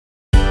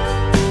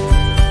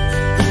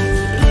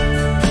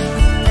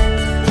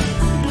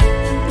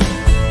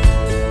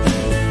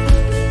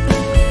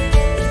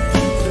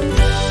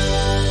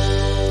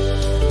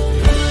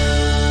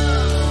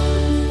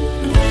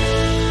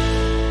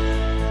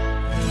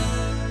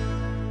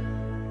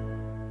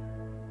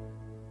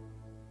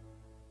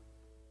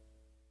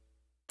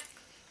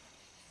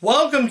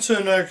Welcome to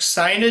another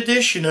exciting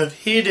edition of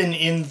Hidden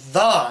in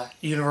the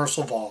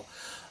Universal Vault.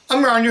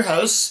 I'm Ron, your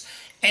host,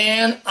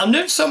 and I'm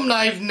doing something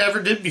I've never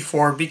did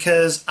before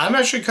because I'm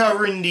actually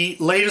covering the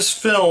latest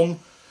film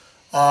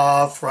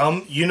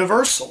from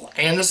Universal,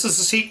 and this is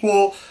a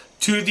sequel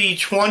to the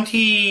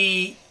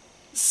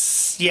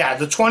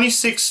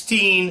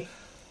 2016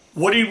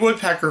 Woody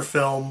Woodpecker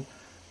film.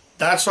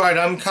 That's right,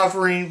 I'm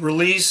covering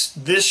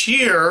released this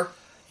year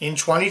in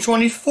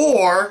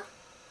 2024.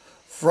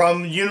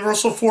 From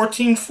Universal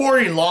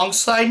 1440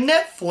 alongside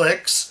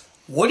Netflix,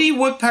 Woody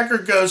Woodpecker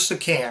Goes to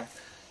Camp.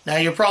 Now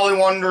you're probably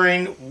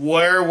wondering,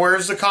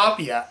 where's the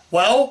copy at?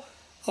 Well,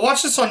 I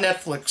watched this on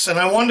Netflix and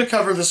I wanted to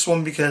cover this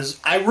one because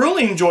I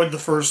really enjoyed the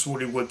first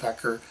Woody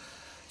Woodpecker.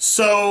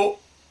 So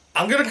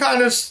I'm going to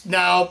kind of,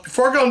 now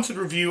before I go into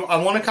the review,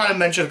 I want to kind of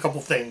mention a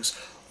couple things.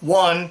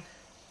 One,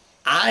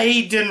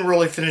 I didn't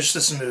really finish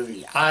this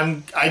movie.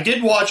 I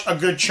did watch a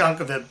good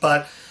chunk of it,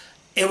 but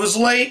it was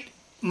late.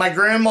 My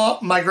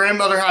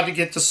grandmother had to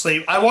get to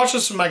sleep. I watched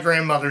this with my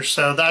grandmother,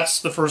 so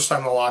that's the first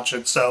time I watched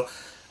it. So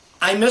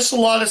I missed a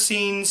lot of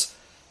scenes.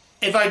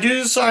 If I do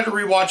decide to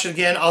rewatch it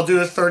again, I'll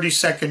do a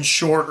 30-second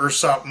short or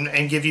something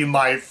and give you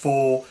my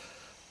full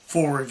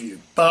review.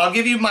 But I'll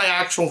give you my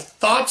actual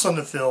thoughts on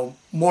the film,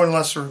 more or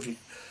less a review.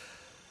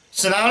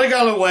 So now that I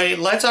got away,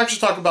 let's actually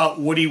talk about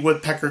Woody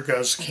Woodpecker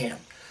Goes to Camp.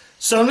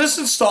 So in this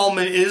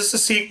installment is the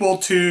sequel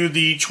to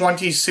the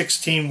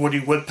 2016 Woody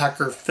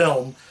Woodpecker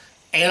film.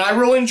 And I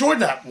really enjoyed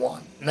that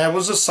one. That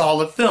was a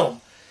solid film.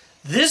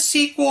 This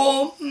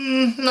sequel,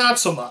 not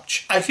so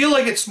much. I feel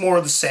like it's more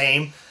of the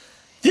same.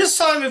 This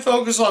time it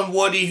focuses on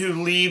Woody,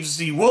 who leaves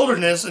the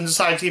wilderness and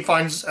decides he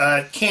finds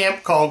a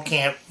camp called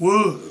Camp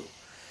Woohoo.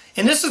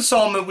 In this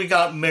installment, we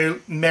got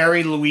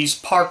Mary Louise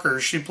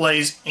Parker. She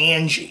plays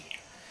Angie.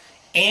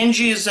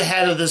 Angie is the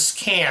head of this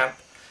camp.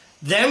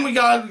 Then we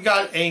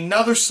got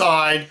another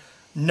side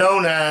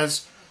known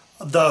as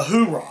the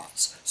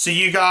Hoorahs. So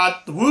you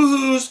got the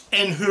Woohoos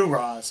and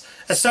Hoorahs.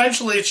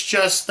 Essentially, it's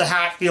just the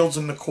Hatfields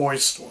and McCoy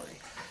story.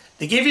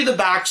 They give you the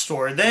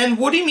backstory. Then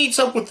Woody meets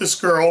up with this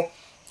girl,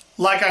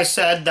 like I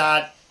said,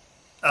 that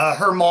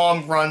her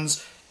mom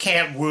runs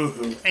Camp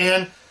Woohoo.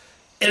 And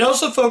it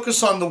also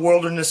focuses on the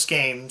wilderness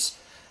games.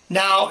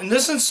 Now, in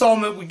this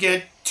installment, we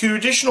get two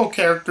additional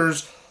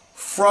characters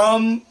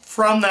from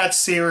that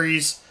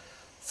series.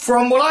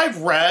 From what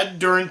I've read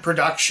during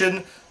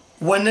production,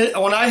 when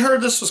I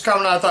heard this was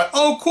coming out, I thought,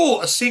 oh, cool,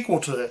 a sequel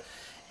to it.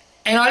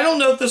 And I don't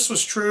know if this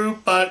was true,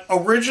 but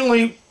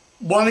originally,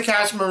 one of the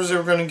cast members, they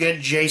were going to get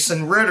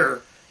Jason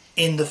Ritter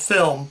in the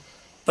film.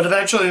 But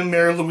eventually,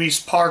 Mary Louise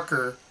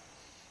Parker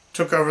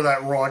took over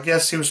that role. I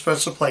guess he was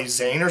supposed to play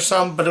Zane or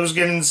something, but it was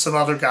given to some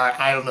other guy.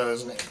 I don't know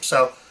his name.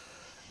 So,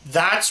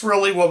 that's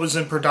really what was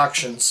in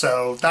production.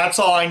 So, that's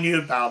all I knew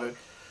about it.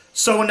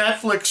 So, when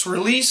Netflix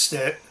released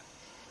it,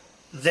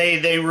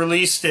 they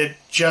released it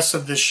just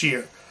of this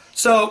year.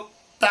 So,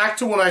 back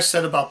to what I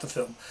said about the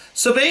film.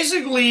 So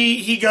basically,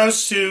 he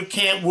goes to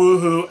Camp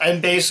Woohoo,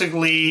 and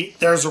basically,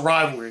 there's a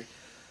rivalry.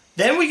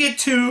 Then we get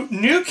two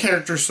new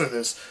characters for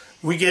this.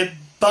 We get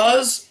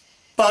Buzz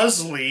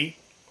Buzzard,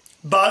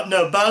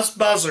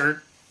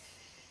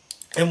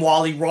 and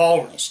Wally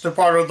Walrus. They're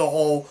part of the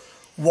whole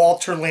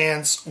Walter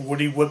Lantz,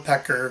 Woody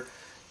Woodpecker,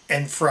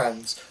 and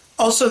Friends.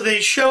 Also,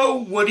 they show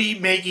Woody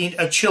making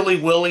a Chilly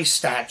Willy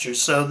statue,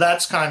 so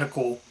that's kind of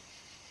cool.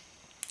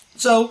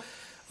 So,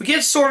 we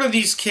get sort of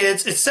these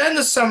kids. It's set in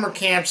the summer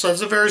camp, so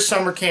it's a very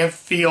summer camp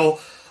feel,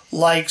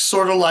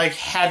 sort of like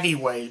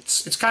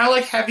Heavyweights. It's kind of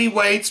like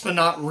Heavyweights, but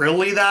not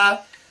really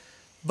that.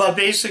 But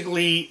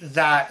basically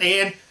that.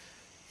 And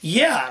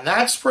yeah,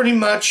 that's pretty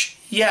much,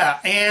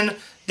 yeah. And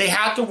they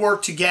have to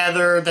work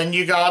together. Then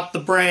you got the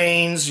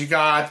brains, you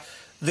got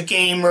the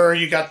gamer,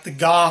 you got the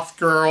goth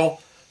girl.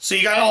 So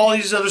you got all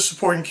these other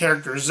supporting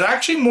characters. There's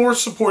actually more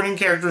supporting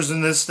characters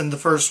in this than the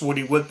first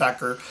Woody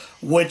Woodpecker,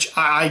 which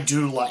I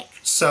do like.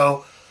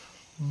 So,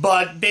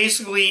 but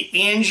basically,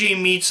 Angie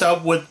meets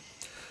up with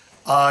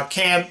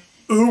Camp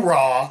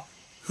Hoorah,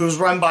 who's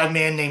run by a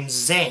man named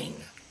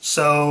Zane.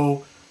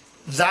 So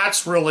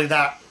that's really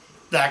that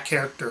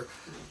character.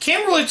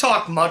 Can't really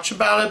talk much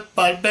about it,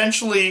 but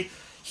eventually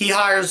he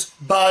hires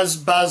Buzz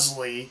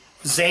Buzzley,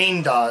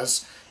 Zane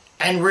does,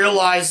 and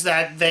realizes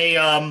that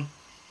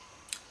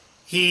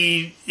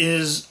he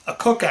is a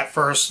cook at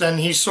first. Then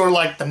he's sort of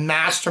like the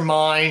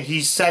mastermind.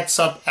 He sets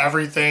up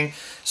everything.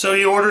 So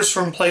he orders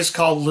from a place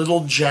called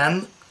Little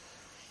Gem,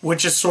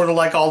 which is sort of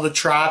like all the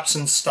traps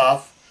and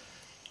stuff.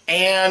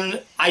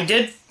 And I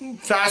did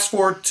fast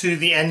forward to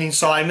the ending,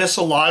 so I missed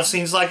a lot of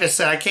scenes. Like I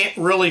said, I can't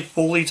really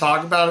fully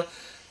talk about it,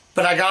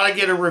 but I got to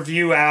get a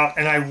review out,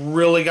 and I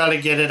really got to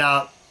get it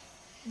out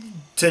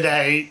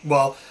today.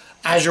 Well,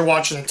 as you're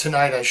watching it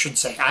tonight, I should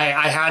say.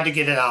 I had to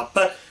get it out.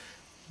 But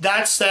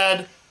that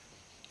said,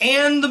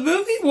 and the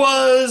movie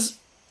was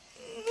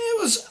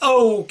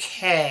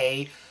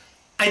okay.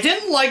 I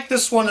didn't like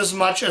this one as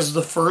much as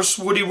the first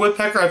Woody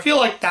Woodpecker. I feel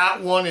like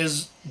that one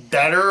is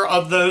better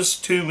of those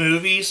two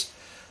movies.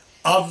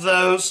 Of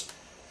those.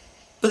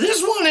 But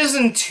this one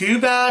isn't too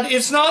bad.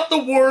 It's not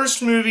the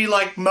worst movie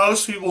like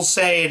most people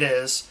say it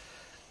is.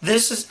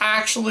 This is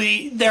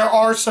actually, there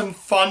are some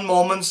fun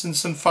moments and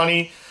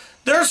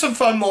there are some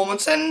fun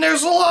moments and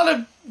there's a lot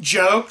of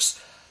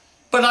jokes,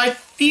 but I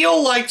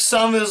feel like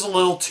some is a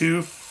little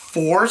too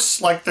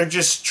forced, like they're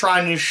just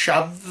trying to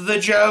shove the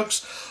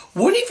jokes.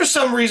 Woody, for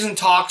some reason,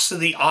 talks to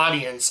the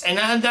audience, and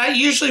that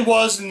usually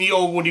was in the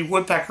old Woody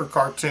Woodpecker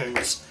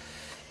cartoons.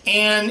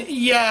 And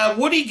yeah,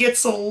 Woody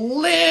gets a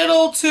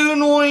little too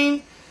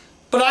annoying,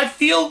 but I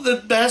feel the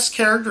best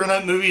character in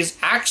that movie is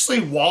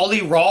actually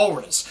Wally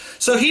Walrus.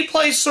 So he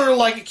plays sort of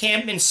like a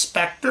camp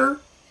inspector.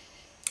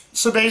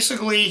 So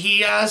basically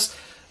he has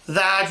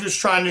that who's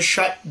trying to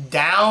shut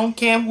down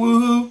Camp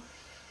Woohoo,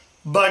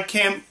 but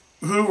Camp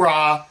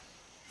Hoorah,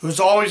 who's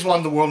always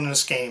won the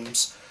Wilderness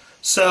Games.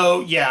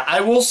 So yeah, I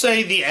will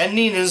say the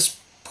ending is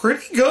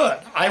pretty good.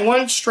 I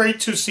went straight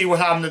to see what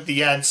happened at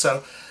the end.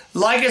 So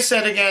like I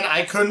said again,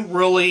 I couldn't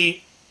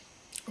really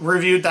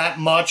review that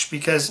much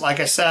because like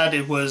I said,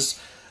 it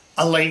was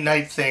a late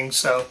night thing.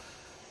 So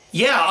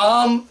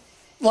yeah,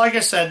 like I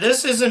said,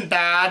 this isn't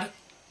bad,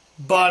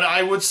 but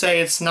I would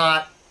say it's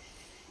not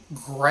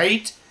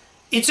great.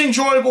 It's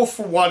enjoyable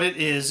for what it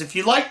is. If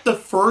you like the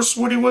first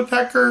Woody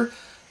Woodpecker,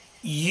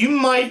 you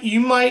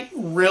might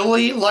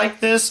really like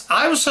this.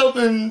 I was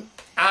hoping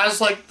as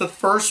like the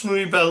first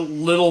movie, but a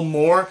little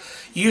more.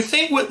 You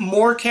think with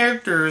more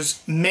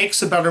characters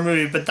makes a better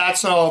movie, but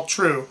that's not all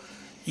true.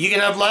 You can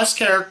have less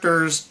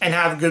characters and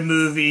have a good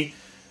movie.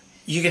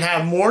 You can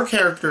have more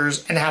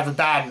characters and have a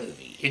bad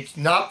movie. It's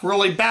not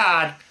really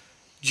bad,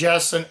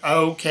 just an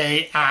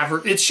okay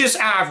average. It's just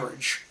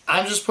average.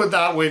 I'm just put it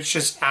that way, it's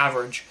just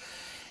average.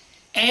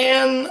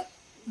 And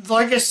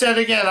like I said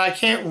again, I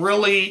can't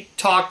really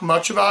talk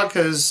much about it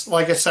because,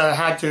 like I said, I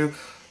had to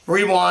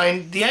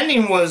rewind. The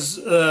ending was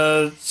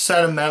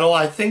sentimental.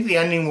 I think the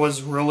ending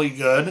was really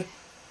good.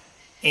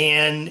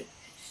 And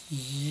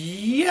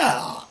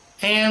yeah.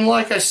 And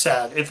like I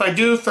said, if I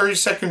do a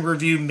 30-second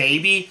review,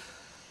 maybe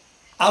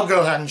I'll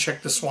go ahead and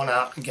check this one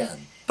out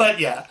again. But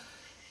yeah,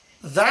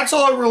 that's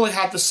all I really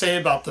have to say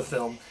about the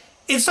film.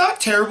 It's not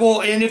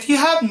terrible, and if you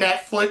have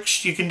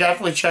Netflix, you can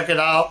definitely check it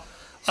out.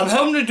 I'm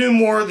hoping to do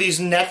more of these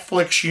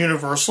Netflix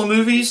Universal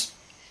movies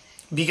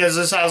because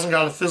this hasn't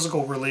got a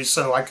physical release,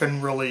 so I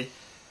couldn't really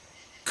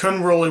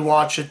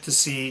watch it to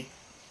see.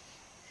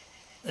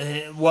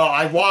 Well,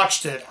 I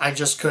watched it, I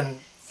just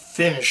couldn't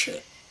finish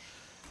it.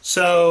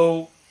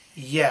 So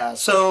yeah,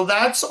 so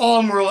that's all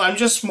I'm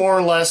just more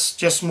or less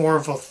just more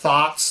of a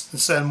thoughts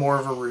instead of more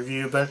of a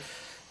review. But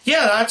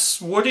yeah,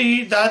 that's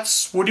Woody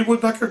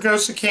Woodpecker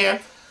Goes to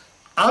Camp.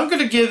 I'm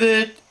gonna give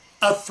it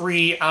a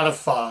 3 out of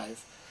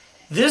 5.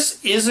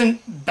 This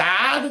isn't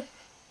bad,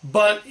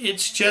 but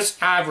it's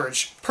just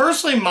average.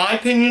 Personally, in my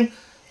opinion,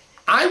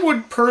 I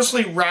would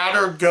personally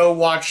rather go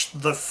watch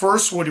the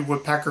first Woody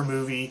Woodpecker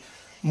movie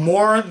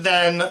more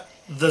than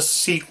the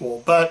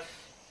sequel. But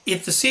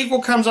if the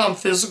sequel comes on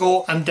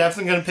physical, I'm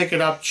definitely going to pick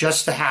it up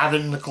just to have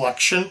it in the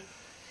collection.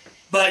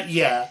 But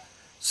yeah,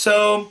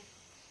 so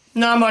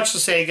not much to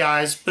say,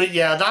 guys. But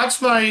yeah, that's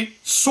my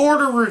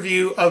sort of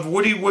review of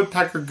Woody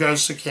Woodpecker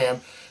Goes to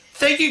Camp.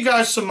 Thank you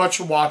guys so much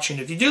for watching.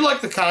 If you do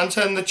like the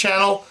content on the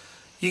channel,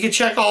 you can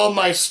check all of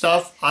my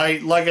stuff.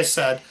 Like I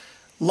said,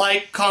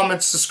 like,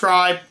 comment,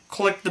 subscribe,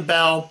 click the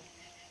bell.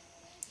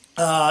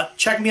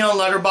 Check me on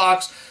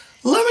Letterboxd.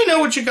 Let me know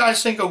what you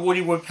guys think of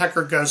Woody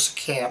Woodpecker Goes to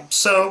Camp.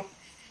 So,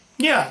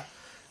 yeah,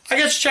 I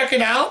guess check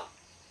it out.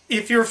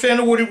 If you're a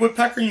fan of Woody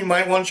Woodpecker, you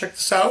might want to check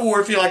this out.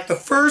 Or if you like the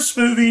first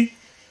movie,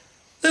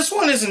 this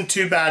one isn't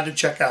too bad to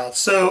check out.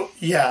 So,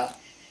 yeah.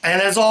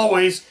 And as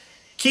always,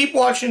 keep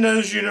watching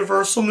those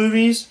Universal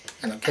movies,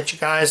 and I'll catch you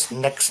guys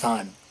next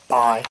time.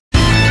 Bye.